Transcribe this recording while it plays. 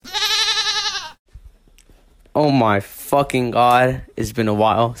Oh my fucking god, it's been a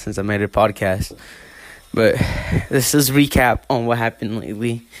while since I made a podcast. But this is recap on what happened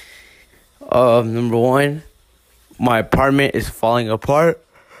lately. Number one, my apartment is falling apart.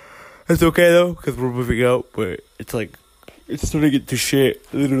 It's okay though, because we're moving out, but it's starting to get to shit,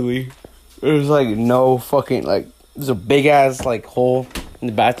 literally. There's no fucking, there's a big ass hole in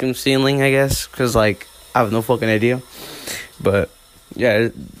the bathroom ceiling, I guess, because I have no fucking idea. But yeah,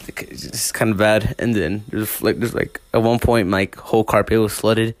 it's kind of bad. And then there's at one point my whole carpet was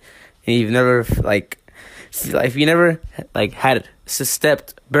flooded, and you've never if you never had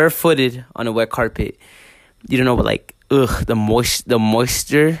stepped barefooted on a wet carpet, you don't know what the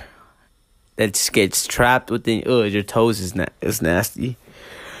moisture that just gets trapped within your toes is nasty.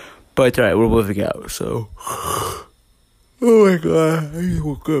 But it's alright, we're moving out, so oh my god, I just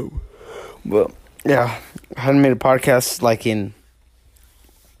woke up. Well, yeah, I hadn't made a podcast in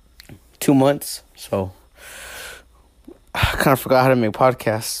 2 months, so I kind of forgot how to make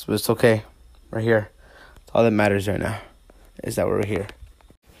podcasts, but it's okay. We're here. All that matters right now is that we're here.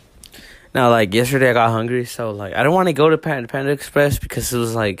 Now, yesterday I got hungry, so I don't want to go to Panda Express because it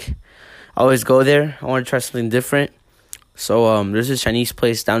was I always go there. I want to try something different. So there's this Chinese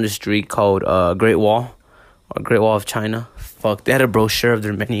place down the street called Great Wall, or Great Wall of China. Fuck, they had a brochure of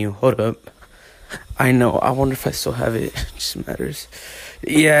their menu. Hold up. I know. I wonder if I still have it. It just matters.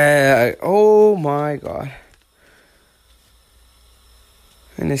 Yeah. Oh my god.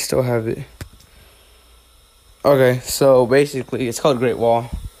 And they still have it. Okay, so basically, it's called Great Wall.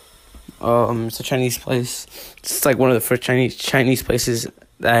 It's a Chinese place. It's one of the first Chinese places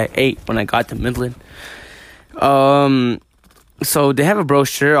that I ate when I got to Midland. So they have a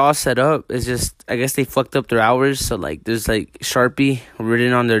brochure all set up. It's just, I guess they fucked up their hours. So there's Sharpie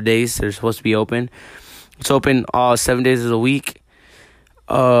written on their days they're supposed to be open. It's open all 7 days of the week.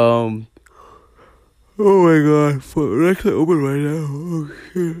 Oh my god, fuck, they're actually open right now.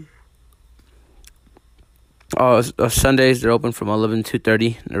 Oh shit. Sundays they're open from 11 to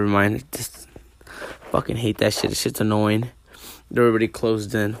 2:30. Never mind. Just fucking hate that shit. This shit's annoying. They're already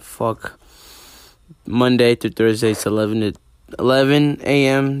closed in. Fuck. Monday through Thursday it's 11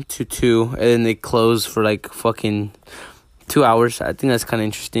 a.m. to 2, and then they close for fucking 2 hours. I think that's kind of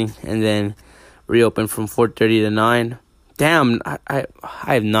interesting. And then reopen from 4:30 to 9. Damn, I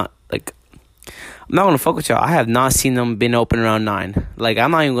have not I'm not gonna fuck with y'all. I have not seen them been open around 9.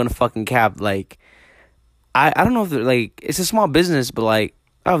 I'm not even gonna fucking cap. I don't know if they're it's a small business, but I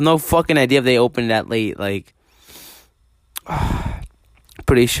have no fucking idea if they open that late.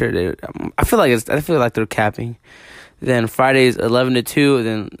 Pretty sure they. I feel like they're capping. Then Fridays 11 to 2.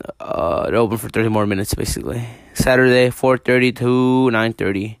 Then they're open for 30 more minutes basically. Saturday 4:30 to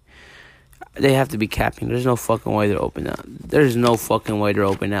 9:30. They have to be capping. There's no fucking way they're open that. There's no fucking way they're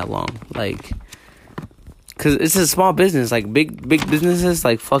open that long. Cause it's a small business. Big businesses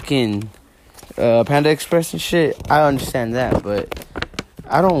fucking Panda Express and shit. I understand that, but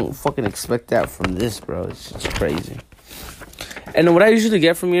I don't fucking expect that from this, bro. It's just crazy. And what I usually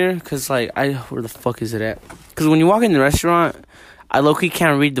get from here, cause where the fuck is it at? Cause when you walk in the restaurant, I low-key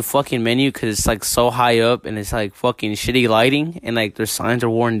can't read the fucking menu, cause it's so high up and it's fucking shitty lighting and their signs are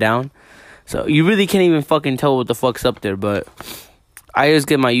worn down, so you really can't even fucking tell what the fuck's up there. But I just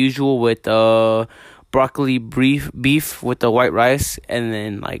get my usual with broccoli beef with the white rice, and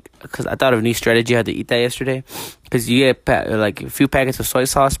then cause I thought of a new strategy. I had to eat that yesterday, cause you get a few packets of soy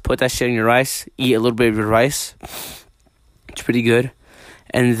sauce, put that shit in your rice, eat a little bit of your rice. It's pretty good.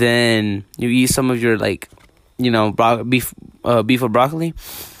 And then you eat some of your beef with broccoli,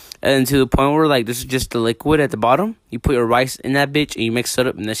 and to the point where this is just the liquid at the bottom. You put your rice in that bitch and you mix it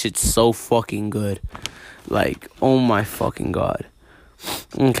up, and that shit's so fucking good. Oh my fucking god.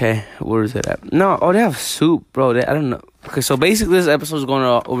 Okay, where is it at? No, they have soup, bro. I don't know. Okay, so basically this episode is going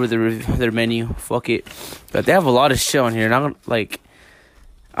over their menu. Fuck it, but they have a lot of shit on here. And I'm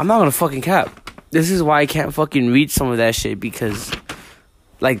not gonna fucking cap. This is why I can't fucking read some of that shit, because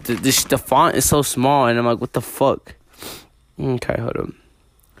the font is so small, and I'm what the fuck? Okay, hold on.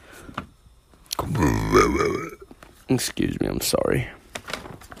 Excuse me, I'm sorry.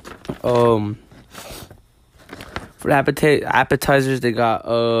 For appetizers, they got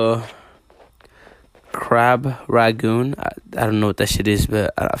crab ragoon. I don't know what that shit is,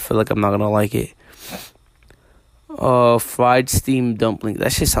 but I feel like I'm not gonna like it. Fried steamed dumpling.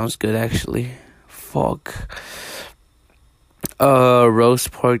 That shit sounds good, actually. Fuck.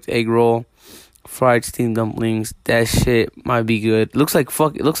 Roast pork egg roll, fried steamed dumplings. That shit might be good. It looks like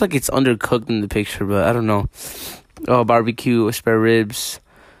it's undercooked in the picture, but I don't know. Barbecue spare ribs.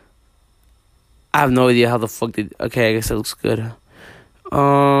 I have no idea how the fuck they... Okay, I guess it looks good.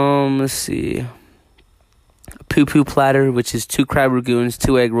 Let's see. poo poo platter, which is 2 crab ragoons,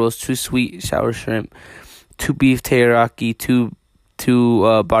 2 egg rolls, 2 sweet sour shrimp, 2 beef teriyaki,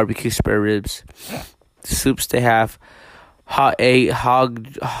 2 barbecue spare ribs, soups they have, egg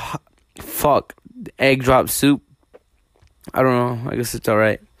drop soup. I don't know. I guess it's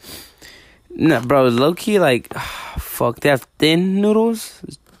alright. Nah, bro, low key, like, fuck, they have thin noodles?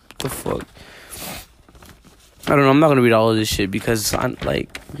 What the fuck? I don't know, I'm not gonna read all of this shit because I'm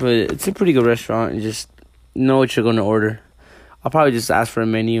like, but it's a pretty good restaurant and just know what you're gonna order. I'll probably just ask for a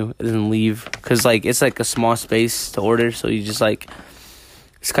menu and then leave because, like, it's like a small space to order, so you just, like,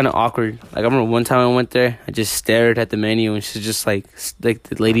 it's kind of awkward. Like, I remember one time I went there, I just stared at the menu and she's just like the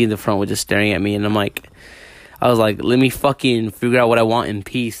lady in the front was just staring at me and I was like, let me fucking figure out what I want in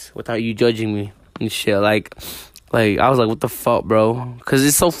peace without you judging me and shit. Like I was like, what the fuck, bro? Because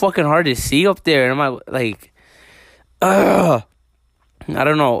it's so fucking hard to see up there. And I'm like, ugh. I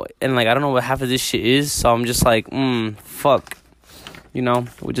don't know. And, like, I don't know what half of this shit is. So I'm just like, fuck. You know,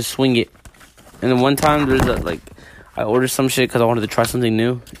 we'll just swing it. And then one time, I ordered some shit because I wanted to try something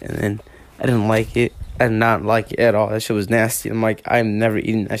new. And then I didn't like it. I did not like it at all. That shit was nasty. I'm like, I'm never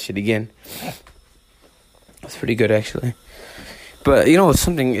eating that shit again. It's pretty good, actually. But, you know,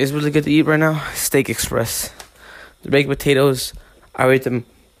 something is really good to eat right now? Steak Express. The baked potatoes, I rate them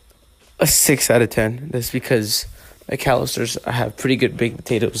a 6 out of 10. That's because McAllister's have pretty good baked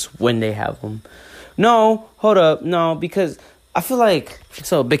potatoes when they have them. No, hold up. No, because I feel like...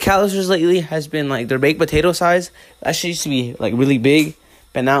 So, McAllister's lately has been, like, their baked potato size. That shit used to be, like, really big.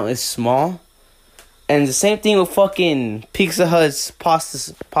 But now it's small. And the same thing with fucking Pizza Hut's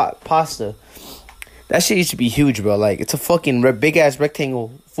pasta. That shit used to be huge, bro. Like, it's a fucking big-ass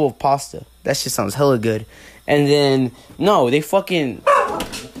rectangle full of pasta. That shit sounds hella good. And then, no, they fucking...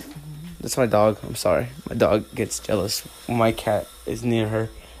 That's my dog. I'm sorry. My dog gets jealous when my cat is near her.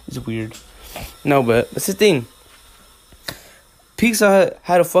 It's weird. No, but that's the thing. Pizza Hut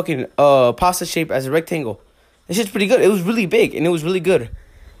had a fucking pasta shape as a rectangle. That shit's pretty good. It was really big, and it was really good.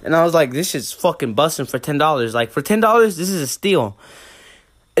 And I was like, this shit's fucking busting for $10. Like, for $10, this is a steal.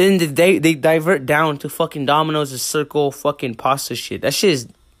 And then they divert down to fucking Domino's circle fucking pasta shit. That shit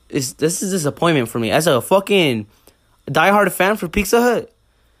is disappointment for me. As a fucking diehard fan for Pizza Hut.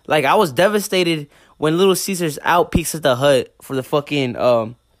 Like, I was devastated when Little Caesars out Pizza the Hut for the fucking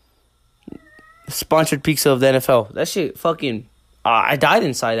sponsored pizza of the NFL. That shit fucking... I died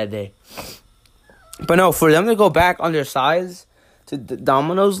inside that day. But no, for them to go back on their size to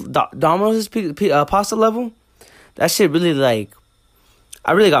Domino's pasta level, that shit really, like...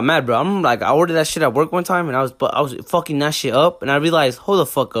 I really got mad, bro. I'm like, I ordered that shit at work one time, and I was fucking that shit up, and I realized, hold the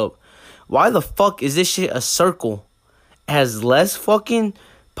fuck up. Why the fuck is this shit a circle? It has less fucking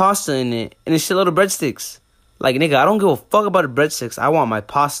pasta in it, and it's shitload of breadsticks. Like, nigga, I don't give a fuck about the breadsticks. I want my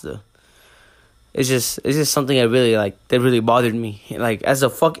pasta. It's just something that really bothered me. Like,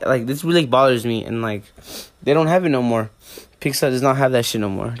 this really bothers me, and, like, they don't have it no more. Pizza Hut does not have that shit no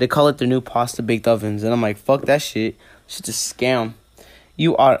more. They call it their new pasta baked ovens, and I'm like, fuck that shit. It's just a scam.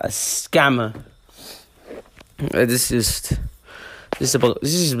 You are a scammer. This is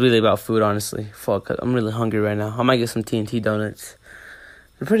really about food, honestly. Fuck, I'm really hungry right now. I might get some TNT donuts.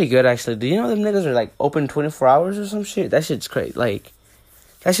 They're pretty good, actually. Do you know them niggas are, like, open 24 hours or some shit? That shit's crazy. Like,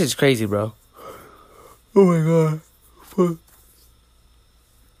 that shit's crazy, bro. Oh, my God. Fuck.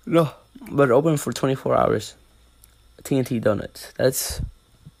 No, but open for 24 hours. TNT donuts. That's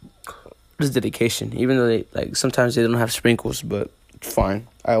dedication. Even though they, like, sometimes they don't have sprinkles, but... fine.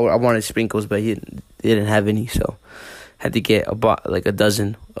 I wanted sprinkles, but they didn't have any, so had to get a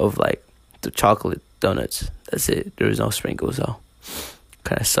dozen of, like, the chocolate donuts. That's it. There was no sprinkles, though.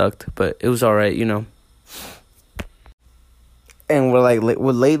 Kind of sucked, but it was alright, you know. And what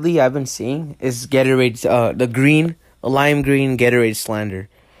lately I've been seeing is Gatorade's the lime green Gatorade slander.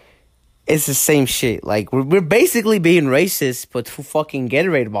 It's the same shit. Like, we're basically being racist, but for fucking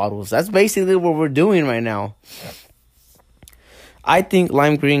Gatorade bottles. That's basically what we're doing right now. I think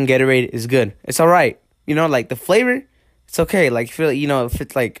lime green Gatorade is good. It's alright. You know, like, the flavor, it's okay. Like, if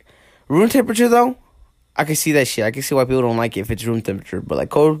it's, like, room temperature, though, I can see that shit. I can see why people don't like it if it's room temperature. But,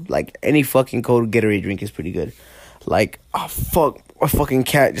 like, any fucking cold Gatorade drink is pretty good. Like, oh, fuck, my fucking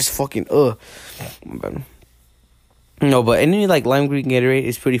cat just fucking, No, but any, like, lime green Gatorade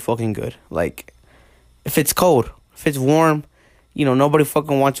is pretty fucking good. Like, if it's cold, if it's warm... You know, nobody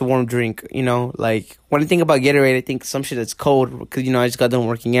fucking wants a warm drink, you know? Like, when I think about Gatorade, I think some shit that's cold because, you know, I just got done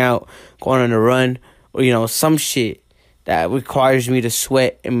working out, going on a run, or, you know, some shit that requires me to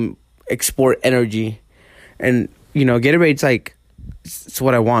sweat and export energy. And, you know, Gatorade's, like, it's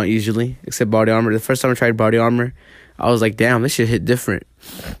what I want usually, except Body Armor. The first time I tried Body Armor, I was like, damn, this shit hit different.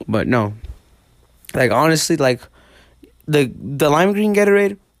 But no. Like, honestly, like, the lime green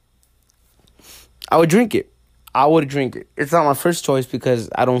Gatorade, I would drink it. I would drink it. It's not my first choice because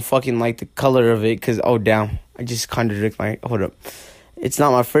I don't fucking like the color of it. Because, oh, damn. I just contradict my... Hold up. It's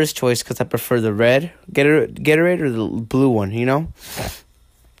not my first choice because I prefer the red Gatorade or the blue one, you know?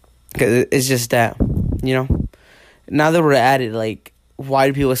 Because it's just that, you know? Now that we're at it, like, why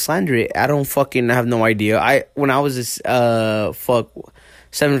do people slander it? I don't fucking have no idea. When I was this,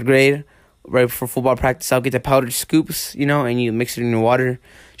 7th grade, right before football practice, I'll get the powdered scoops, you know, and you mix it in your water,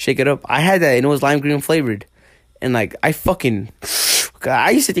 shake it up. I had that, and it was lime green flavored. And, like, I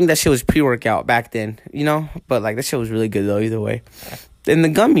used to think that shit was pre-workout back then, you know? But, like, that shit was really good, though, either way. And the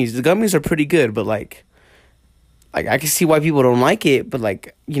gummies are pretty good, but, like, I can see why people don't like it, but,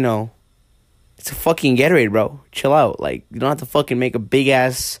 like, you know, it's a fucking Gatorade, bro. Chill out. Like, you don't have to fucking make a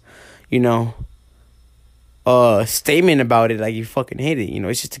big-ass, you know, statement about it like you fucking hate it. You know,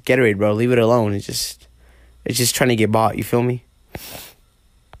 it's just a Gatorade, bro. Leave it alone. It's just trying to get bought. You feel me?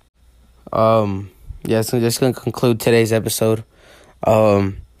 Yeah, so just gonna conclude today's episode.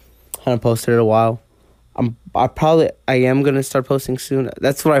 Haven't posted in a while. I am gonna start posting soon.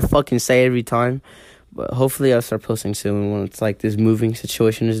 That's what I fucking say every time. But hopefully I'll start posting soon when it's like this moving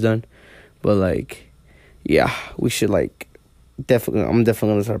situation is done. But like, yeah, we should like I'm definitely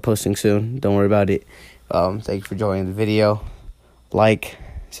gonna start posting soon. Don't worry about it. Thank you for joining the video. Like,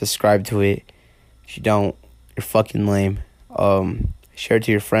 subscribe to it. If you don't, you're fucking lame. Share it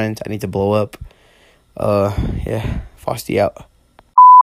to your friends. I need to blow up. Yeah, Frosty out.